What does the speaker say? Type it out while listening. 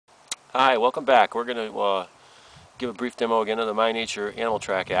Hi, welcome back. We're going to give a brief demo again of the MyNature animal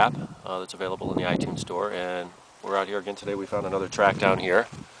track app that's available in the iTunes store. And we're out here again today. We found another track down here,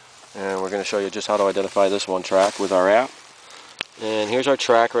 and we're going to show you just how to identify this one track with our app. And here's our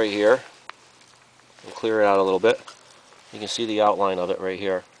track right here. We'll clear it out a little bit. You can see the outline of it right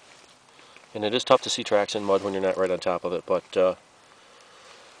here. And it is tough to see tracks in mud when you're not right on top of it, but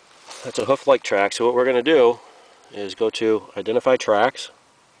that's a hoof-like track. So what we're going to do is go to Identify Tracks.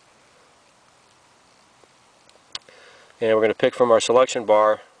 And we're going to pick from our selection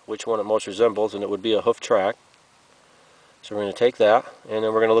bar which one it most resembles, and it would be a hoof track. So we're going to take that, and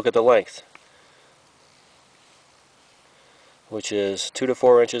then we're going to look at the length, which is 2 to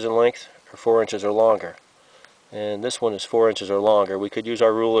 4 inches in length, or 4 inches or longer. And this one is 4 inches or longer. We could use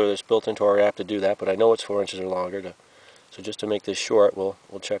our ruler that's built into our app to do that, but I know it's 4 inches or longer. So just to make this short, we'll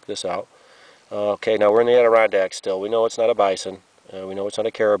check this out. Okay, now we're in the Adirondack still. We know it's not a bison, we know it's not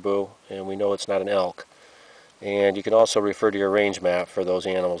a caribou, and we know it's not an elk. And you can also refer to your range map for those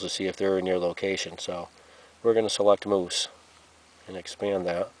animals to see if they're in your location. So we're going to select moose and expand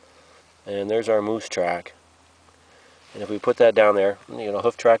that. And there's our moose track. And if we put that down there,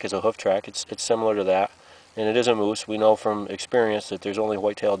 hoof track is a hoof track. It's similar to that. And it is a moose. We know from experience that there's only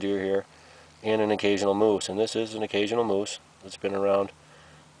white-tailed deer here and an occasional moose. And this is an occasional moose that's been around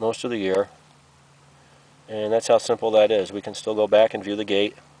most of the year. And that's how simple that is. We can still go back and view the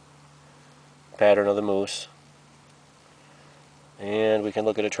gait pattern of the moose. And we can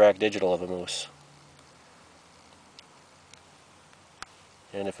look at a track digital of a moose.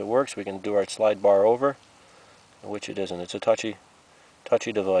 And if it works, we can do our slide bar over, which it isn't. It's a touchy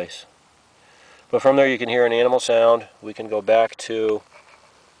device. But from there you can hear an animal sound. We can go back to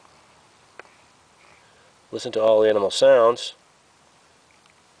listen to all animal sounds.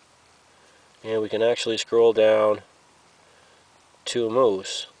 And we can actually scroll down to a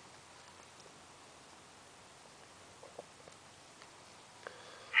moose.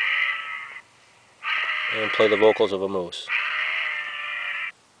 And play the vocals of a moose.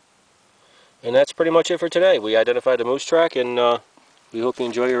 And that's pretty much it for today. We identified a moose track, and we hope you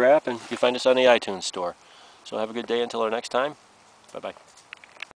enjoy your app and you find us on the iTunes store. So have a good day until our next time. Bye-bye.